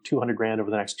for 200 grand over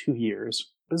the next 2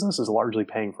 years. Business is largely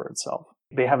paying for itself.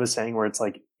 They have a saying where it's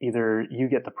like either you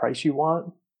get the price you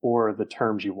want or the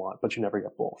terms you want, but you never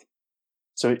get both.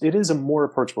 So it is a more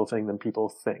approachable thing than people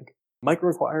think.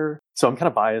 MicroAcquire, so I'm kind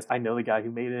of biased. I know the guy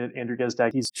who made it, Andrew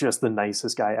Gazdag. He's just the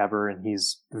nicest guy ever, and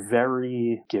he's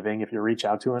very giving. If you reach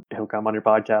out to him, he'll come on your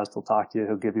podcast, he'll talk to you,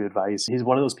 he'll give you advice. He's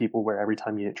one of those people where every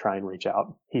time you try and reach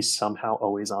out, he's somehow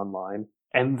always online.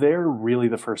 And they're really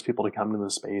the first people to come into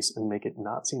the space and make it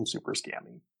not seem super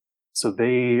scammy. So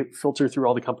they filter through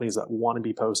all the companies that want to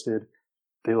be posted.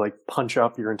 They like punch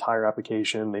up your entire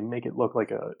application. They make it look like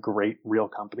a great real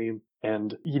company.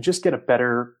 And you just get a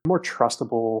better, more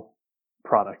trustable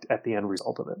product at the end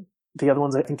result of it. The other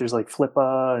ones, I think there's like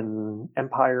Flippa and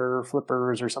Empire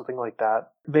Flippers or something like that.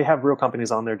 They have real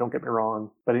companies on there, don't get me wrong,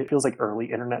 but it feels like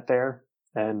early internet there.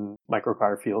 And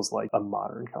MicroAcquire feels like a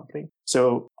modern company.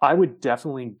 So I would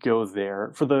definitely go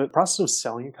there. For the process of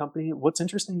selling a company, what's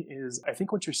interesting is I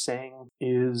think what you're saying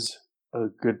is a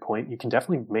good point. You can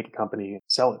definitely make a company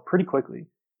sell it pretty quickly.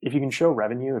 If you can show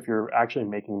revenue, if you're actually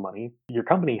making money, your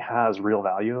company has real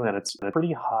value and it's a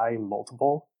pretty high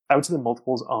multiple. I would say the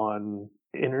multiples on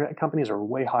internet companies are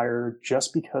way higher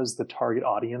just because the target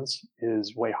audience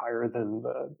is way higher than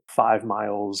the 5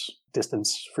 miles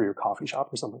distance for your coffee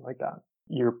shop or something like that.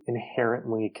 You're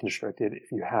inherently constricted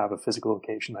if you have a physical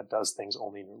location that does things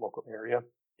only in your local area.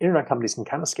 Internet companies can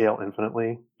kind of scale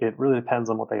infinitely. It really depends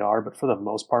on what they are, but for the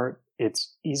most part,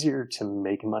 it's easier to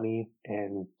make money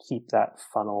and keep that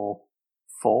funnel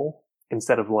full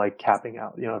instead of like capping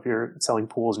out. You know, if you're selling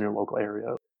pools in your local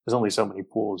area, there's only so many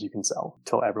pools you can sell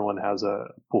until everyone has a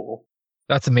pool.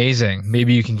 That's amazing.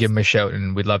 Maybe you can give him a shout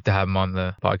and we'd love to have him on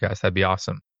the podcast. That'd be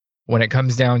awesome. When it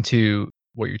comes down to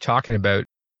what you're talking about,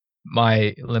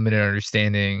 my limited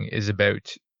understanding is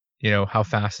about, how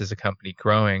fast is a company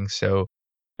growing. So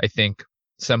I think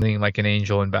something like an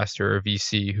angel investor or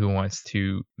VC who wants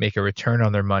to make a return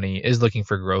on their money is looking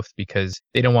for growth because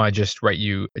they don't want to just write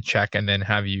you a check and then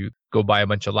have you go buy a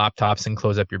bunch of laptops and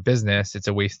close up your business. It's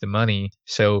a waste of money.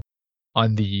 So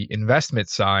on the investment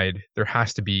side, there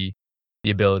has to be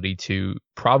the ability to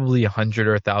probably 100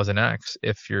 or 1000x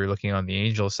if you're looking on the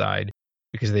angel side,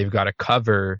 because they've got to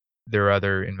cover their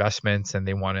other investments and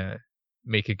they want to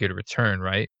make a good return,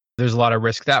 right? There's a lot of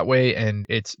risk that way, and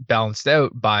it's balanced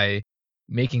out by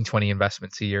making 20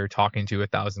 investments a year, talking to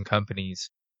 1,000 companies.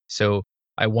 So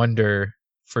I wonder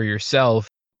for yourself,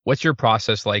 what's your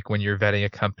process like when you're vetting a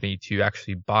company to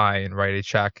actually buy and write a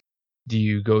check? Do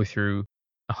you go through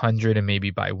 100 and maybe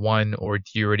buy one, or do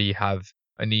you already have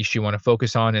a niche you want to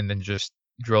focus on and then just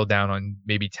drill down on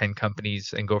maybe 10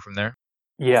 companies and go from there?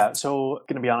 Yeah, so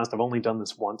going to be honest, I've only done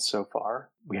this once so far.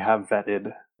 We have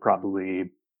vetted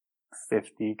probably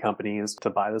 50 companies to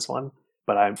buy this one,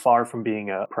 but I'm far from being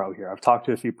a pro here. I've talked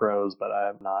to a few pros, but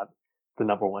I'm not the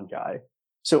number one guy.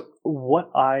 So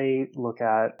what I look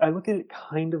at it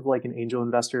kind of like an angel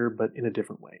investor, but in a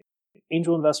different way.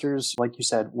 Angel investors, like you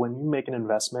said, when you make an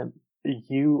investment,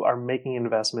 you are making an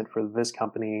investment for this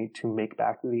company to make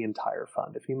back the entire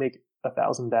fund. If you make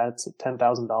 1,000 bets at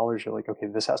 $10,000, you're like, okay,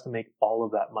 this has to make all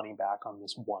of that money back on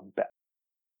this one bet.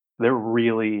 They're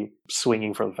really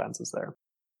swinging for the fences there.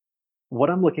 What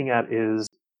I'm looking at is,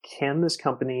 can this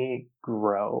company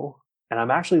grow? And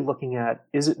I'm actually looking at,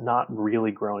 is it not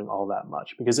really growing all that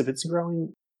much? Because if it's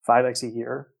growing 5x a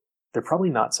year, they're probably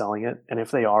not selling it. And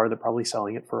if they are, they're probably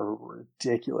selling it for a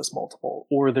ridiculous multiple,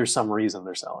 or there's some reason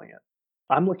they're selling it.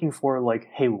 I'm looking for like,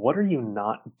 hey, what are you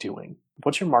not doing?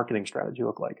 What's your marketing strategy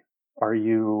look like? Are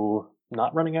you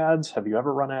not running ads? Have you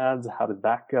ever run ads? How did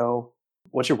that go?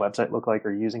 What's your website look like?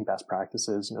 Are you using best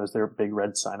practices? Is there a big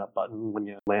red sign up button when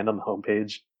you land on the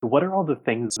homepage? What are all the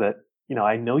things that,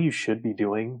 I know you should be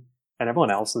doing and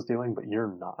everyone else is doing, but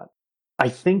you're not? I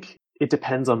think it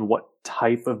depends on what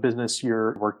type of business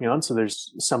you're working on. So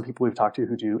there's some people we've talked to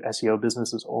who do SEO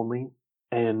businesses only,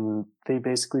 and they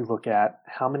basically look at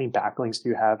how many backlinks do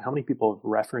you have? How many people have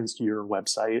referenced your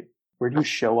website? Where do you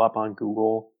show up on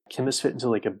Google? Can this fit into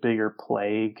like a bigger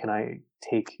play? Can I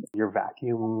take your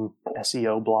vacuum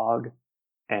SEO blog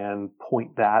and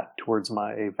point that towards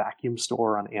my vacuum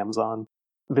store on Amazon?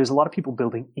 There's a lot of people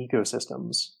building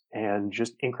ecosystems and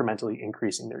just incrementally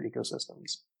increasing their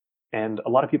ecosystems. And a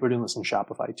lot of people are doing this in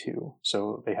Shopify too.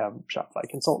 So they have Shopify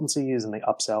consultancies and they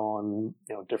upsell on,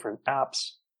 different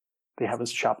apps. They have a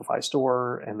Shopify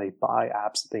store and they buy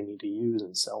apps that they need to use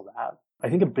and sell that. I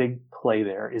think a big play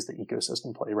there is the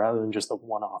ecosystem play rather than just a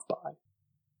one-off buy.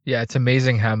 Yeah, it's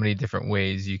amazing how many different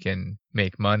ways you can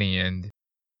make money. And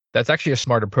that's actually a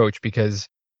smart approach because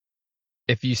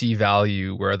if you see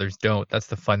value where others don't, that's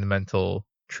the fundamental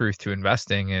truth to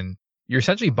investing. And you're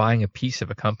essentially buying a piece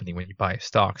of a company when you buy a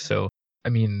stock. So, I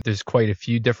mean, there's quite a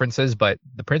few differences, but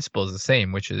the principle is the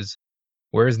same, which is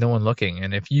where is no one looking?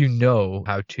 And if you know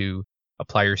how to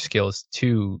apply your skills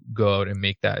to go out and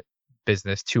make that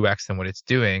business 2x than what it's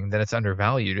doing, then it's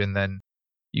undervalued. And then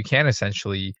you can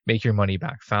essentially make your money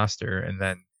back faster. And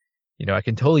then, I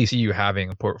can totally see you having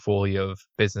a portfolio of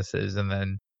businesses. And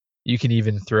then you can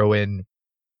even throw in,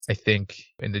 I think,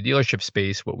 in the dealership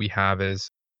space, what we have is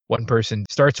one person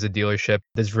starts a dealership,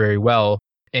 does very well.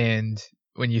 And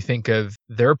when you think of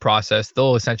their process,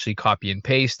 they'll essentially copy and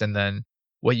paste. And then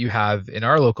what you have in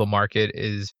our local market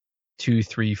is 2,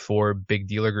 3, 4 big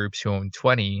dealer groups who own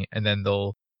 20, and then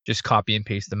they'll just copy and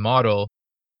paste the model.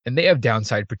 And they have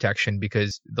downside protection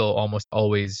because they'll almost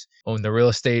always own the real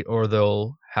estate, or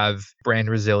they'll have brand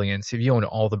resilience. If you own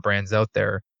all the brands out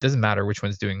there, it doesn't matter which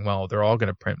one's doing well, they're all going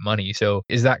to print money. So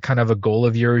is that kind of a goal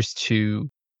of yours to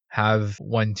have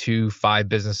 1, 2, 5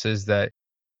 businesses that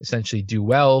essentially do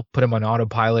well, put them on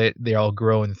autopilot, they all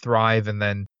grow and thrive, and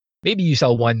then maybe you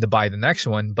sell one to buy the next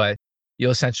one, but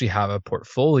you'll essentially have a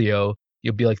portfolio.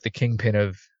 You'll be like the kingpin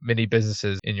of many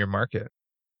businesses in your market.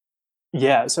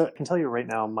 Yeah, so I can tell you right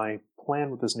now, my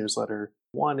plan with this newsletter,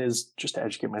 one is just to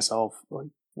educate myself, like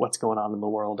what's going on in the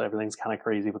world. Everything's kind of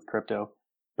crazy with crypto.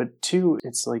 But two,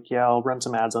 it's like, yeah, I'll run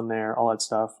some ads on there, all that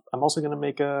stuff. I'm also going to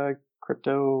make a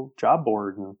crypto job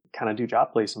board and kind of do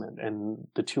job placement, and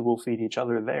the two will feed each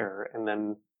other there. And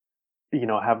then,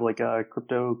 have like a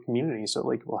crypto community. So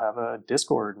like we'll have a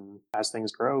Discord, and as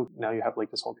things grow, now you have like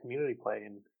this whole community play,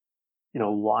 and,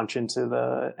 launch into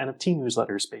the NFT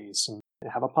newsletter space and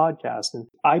have a podcast. And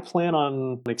I plan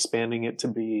on expanding it to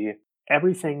be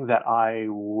everything that I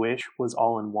wish was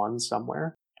all in one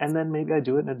somewhere. And then maybe I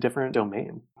do it in a different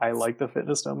domain. I like the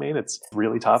fitness domain. It's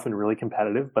really tough and really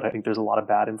competitive, but I think there's a lot of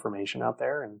bad information out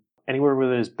there. And anywhere where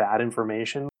there's bad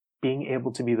information, being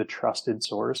able to be the trusted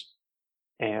source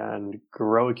and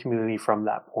grow a community from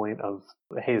that point of,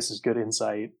 hey, this is good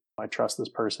insight. I trust this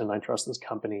person. I trust this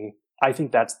company. I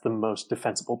think that's the most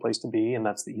defensible place to be, and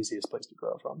that's the easiest place to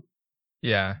grow from.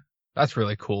 Yeah, that's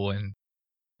really cool. And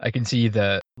I can see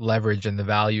the leverage and the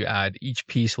value add each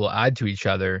piece will add to each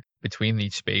other between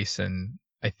each space. And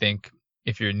I think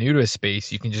if you're new to a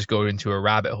space, you can just go into a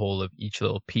rabbit hole of each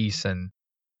little piece, and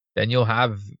then you'll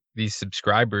have these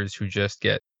subscribers who just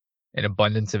get an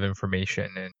abundance of information.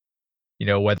 And,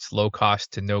 whether it's low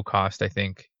cost to no cost, I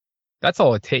think that's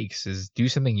all it takes is do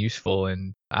something useful,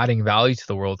 and adding value to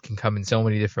the world can come in so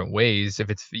many different ways. If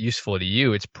it's useful to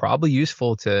you, it's probably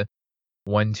useful to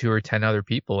 1, 2, or 10 other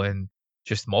people, and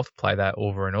just multiply that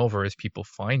over and over as people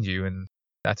find you. And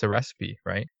that's a recipe,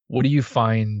 right? What do you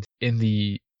find in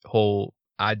the whole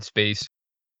ad space?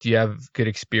 Do you have good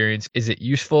experience? Is it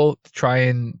useful to try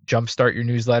and jumpstart your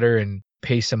newsletter and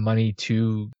pay some money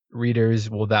to readers?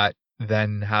 Will that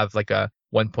then have like a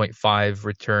 1.5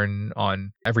 return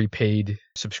on every paid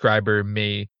subscriber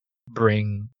may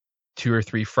bring 2 or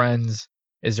 3 friends?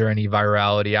 Is there any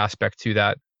virality aspect to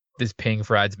that? Does paying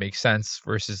for ads make sense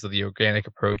versus the organic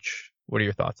approach? What are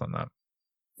your thoughts on that?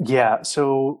 Yeah,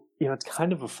 so, it's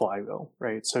kind of a flywheel,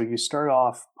 right? So you start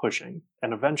off pushing,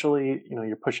 and eventually,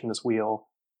 you're pushing this wheel,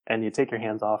 and you take your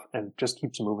hands off, and it just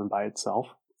keeps moving by itself.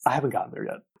 I haven't gotten there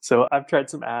yet. So I've tried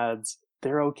some ads.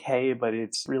 They're okay, but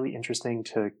it's really interesting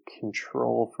to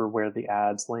control for where the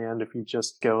ads land. If you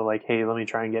just go like, hey, let me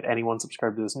try and get anyone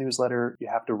subscribed to this newsletter, you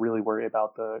have to really worry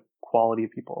about the quality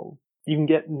of people. You can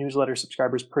get newsletter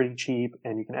subscribers pretty cheap,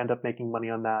 and you can end up making money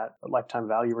on that, a lifetime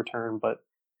value return. But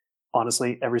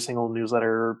honestly, every single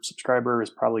newsletter subscriber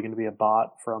is probably going to be a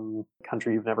bot from a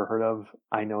country you've never heard of.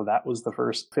 I know that was the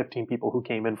first 15 people who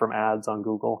came in from ads on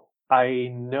Google. I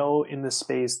know in this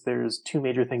space, there's 2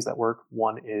 major things that work.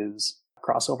 One is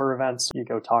crossover events. You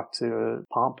go talk to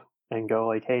Pomp and go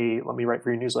like, hey, let me write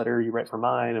for your newsletter, you write for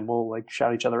mine, and we'll like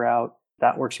shout each other out.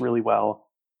 That works really well.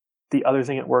 The other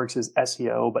thing that works is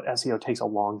SEO, but SEO takes a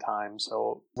long time.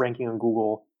 So ranking on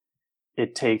Google,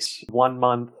 it takes 1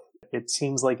 month. It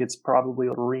seems like it's probably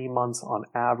 3 months on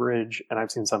average. And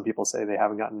I've seen some people say they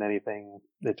haven't gotten anything.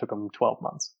 It took them 12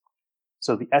 months.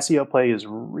 So the SEO play is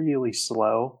really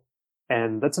slow.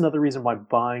 And that's another reason why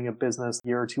buying a business a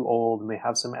year or 2 old and they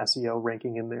have some SEO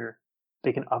ranking in there,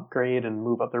 they can upgrade and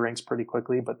move up the ranks pretty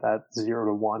quickly. But that 0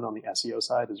 to 1 on the SEO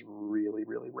side is really,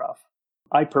 really rough.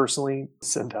 I personally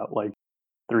send out like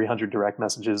 300 direct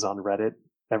messages on Reddit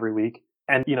every week.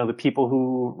 And, the people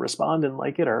who respond and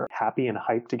like it are happy and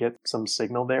hyped to get some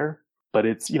signal there. But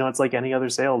it's, it's like any other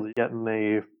sales, you're getting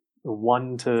a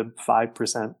 1 to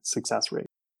 5% success rate.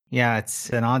 Yeah, it's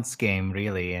an odds game,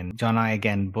 really. And John and I,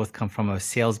 again, both come from a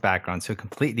sales background, so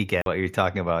completely get what you're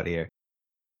talking about here.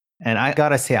 And I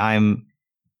gotta say, I'm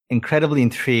incredibly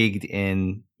intrigued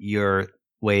in your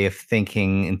way of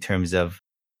thinking in terms of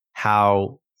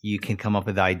how you can come up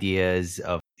with ideas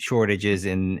of shortages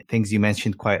and things you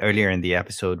mentioned quite earlier in the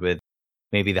episode with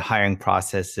maybe the hiring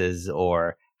processes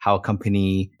or how a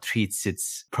company treats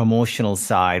its promotional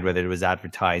side, whether it was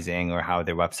advertising or how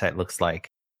their website looks like.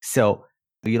 So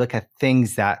you look at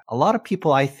things that a lot of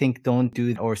people, I think, don't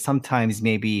do, or sometimes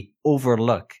maybe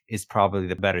overlook is probably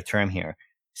the better term here.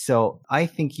 So I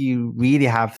think you really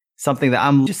have something that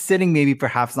I'm just sitting, maybe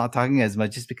perhaps not talking as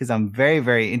much, just because I'm very,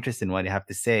 very interested in what you have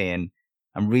to say. And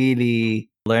I'm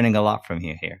really learning a lot from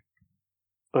you here.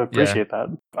 I Yeah, appreciate that.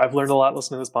 I've learned a lot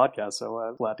listening to this podcast, so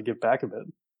I'm glad to give back a bit.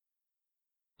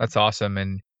 that's awesome.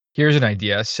 And here's an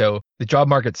idea. So the job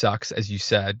market sucks, as you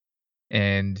said.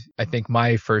 And I think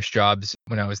my first jobs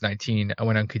when I was 19, I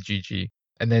went on Kijiji.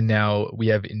 And then now we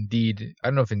have Indeed. I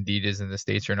don't know if Indeed is in the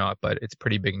States or not, but it's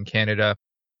pretty big in Canada.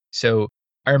 So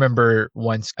I remember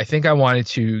once, I think I wanted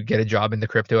to get a job in the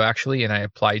crypto actually, and I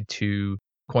applied to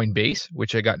Coinbase,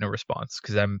 which I got no response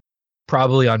because I'm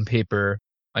probably on paper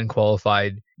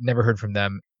unqualified, never heard from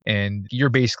them. And you're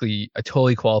basically a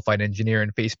totally qualified engineer,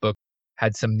 and Facebook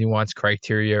had some nuanced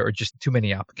criteria or just too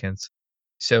many applicants.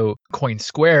 So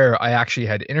CoinSquare, I actually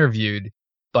had interviewed,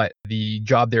 but the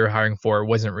job they were hiring for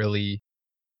wasn't really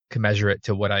commensurate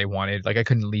to what I wanted. Like I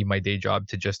couldn't leave my day job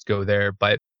to just go there.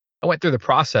 But I went through the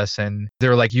process and they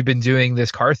were like, you've been doing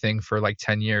this car thing for like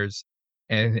 10 years.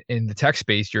 And in the tech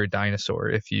space, you're a dinosaur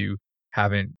if you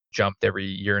haven't jumped every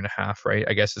year and a half, right?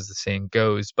 I guess as the saying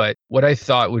goes. But what I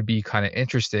thought would be kind of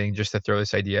interesting just to throw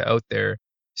this idea out there.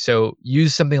 So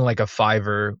use something like a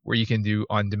Fiverr where you can do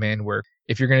on demand work.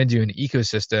 If you're going to do an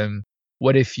ecosystem,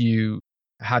 what if you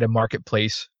had a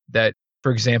marketplace that,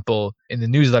 for example, in the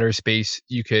newsletter space,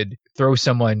 you could throw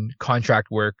someone contract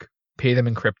work, pay them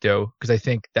in crypto, because I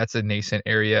think that's a nascent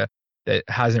area that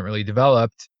hasn't really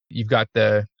developed. You've got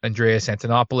the Andreas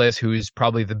Antonopoulos, who is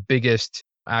probably the biggest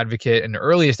advocate and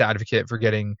earliest advocate for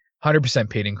getting 100%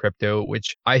 paid in crypto,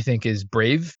 which I think is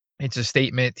brave. It's a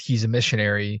statement. He's a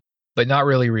missionary, but not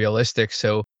really realistic.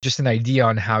 So just an idea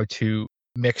on how to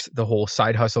mix the whole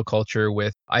side hustle culture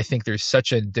with, I think there's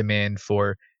such a demand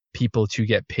for people to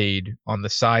get paid on the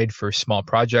side for small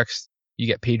projects. You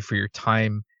get paid for your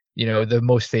time. You know, the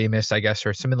most famous, I guess,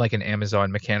 are something like an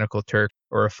Amazon Mechanical Turk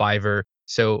or a Fiverr.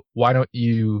 So why don't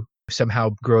you somehow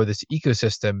grow this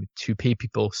ecosystem to pay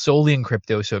people solely in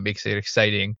crypto so it makes it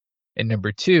exciting? And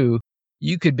number two,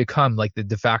 you could become like the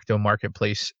de facto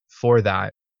marketplace for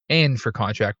that and for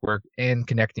contract work and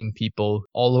connecting people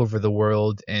all over the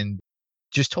world, and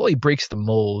just totally breaks the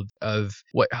mold of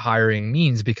what hiring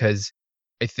means. Because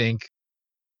I think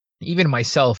even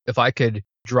myself, if I could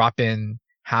drop in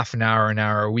half an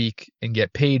hour a week and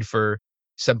get paid for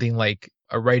something like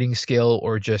a writing skill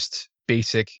or just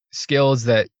basic skills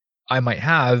that I might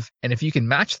have, and if you can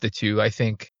match the two, I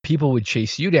think people would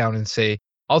chase you down and say,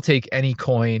 I'll take any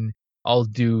coin, I'll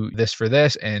do this for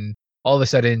this. And all of a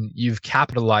sudden you've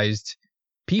capitalized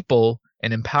people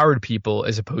and empowered people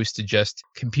as opposed to just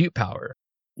compute power.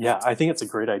 Yeah, I think it's a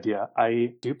great idea.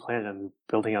 I do plan on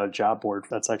building out a job board.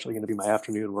 That's actually going to be my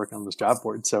afternoon working on this job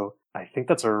board. So I think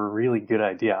that's a really good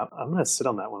idea. I'm going to sit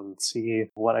on that one and see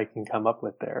what I can come up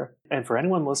with there. And for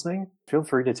anyone listening, feel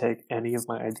free to take any of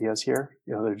my ideas here.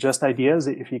 You know, they're just ideas.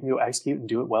 If you can go execute and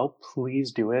do it well,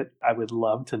 please do it. I would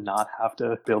love to not have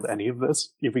to build any of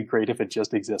this. It'd be great if it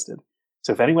just existed.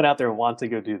 So if anyone out there wants to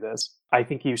go do this, I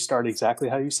think you start exactly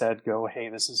how you said. Go, hey,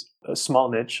 this is a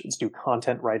small niche. Let's do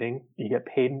content writing. You get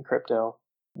paid in crypto.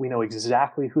 We know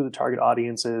exactly who the target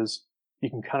audience is.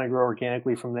 You can kind of grow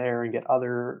organically from there and get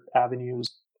other avenues.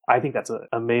 I think that's an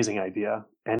amazing idea.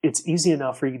 And it's easy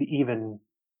enough for you to even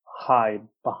hide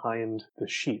behind the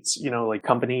sheets. You know, like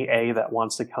company A that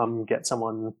wants to come get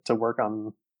someone to work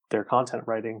on their content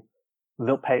writing.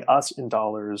 They'll pay us in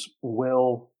dollars.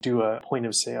 We'll do a point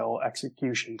of sale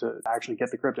execution to actually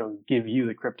get the crypto and give you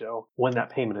the crypto. When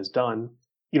that payment is done,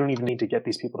 you don't even need to get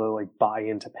these people to like buy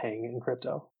into paying in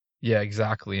crypto. Yeah,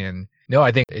 exactly. And no,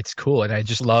 I think it's cool. And I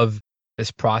just love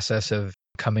this process of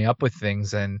coming up with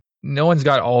things. And no one's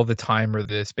got all the time or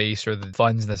the space or the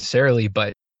funds necessarily,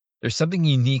 but there's something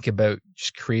unique about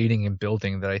just creating and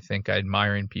building that I think I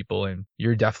admire in people. And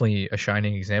you're definitely a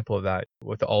shining example of that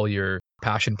with all your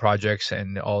passion projects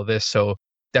and all this. So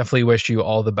definitely wish you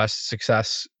all the best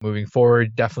success moving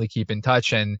forward. Definitely keep in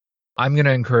touch. And I'm going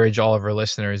to encourage all of our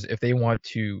listeners, if they want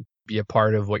to be a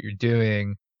part of what you're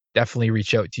doing, definitely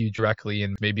reach out to you directly.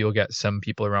 And maybe you'll get some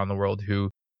people around the world who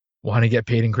want to get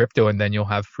paid in crypto, and then you'll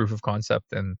have proof of concept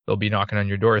and they'll be knocking on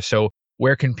your door. So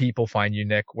where can people find you,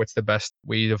 Nick? What's the best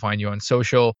way to find you on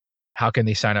social? How can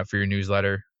they sign up for your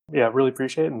newsletter? Yeah, really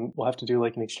appreciate it. And we'll have to do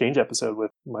like an exchange episode with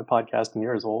my podcast and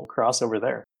yours. We'll cross over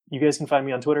there. You guys can find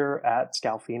me on Twitter at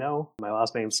Scalfino. My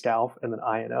last name's Scalf and then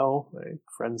INO. My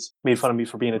friends made fun of me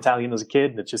for being Italian as a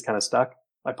kid, and it just kind of stuck.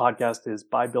 My podcast is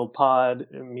Buy Build Pod.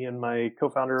 Me and my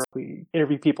co-founder, we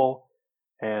interview people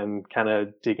and kind of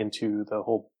dig into the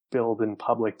whole build in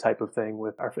public type of thing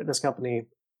with our fitness company.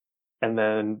 And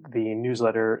then the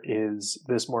newsletter is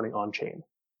This Morning on Chain.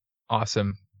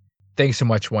 Awesome. Thanks so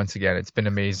much once again. It's been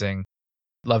amazing.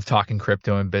 Love talking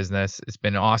crypto and business. It's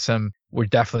been awesome. We're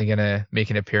definitely going to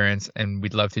make an appearance and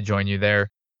we'd love to join you there.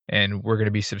 And we're going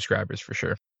to be subscribers for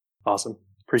sure. Awesome.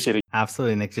 Appreciate it.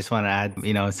 Absolutely, Nick. Just want to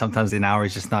add, sometimes an hour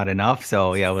is just not enough.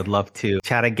 So yeah, I would love to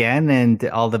chat again, and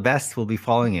all the best. We'll be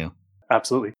following you.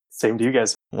 Absolutely. Same to you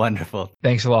guys. Wonderful.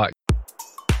 Thanks a lot.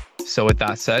 So with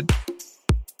that said,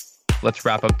 let's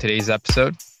wrap up today's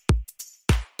episode.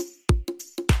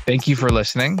 Thank you for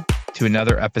listening to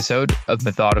another episode of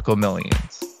Methodical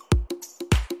Millions,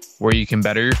 where you can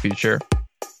better your future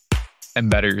and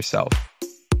better yourself.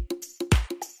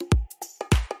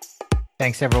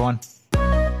 Thanks, everyone.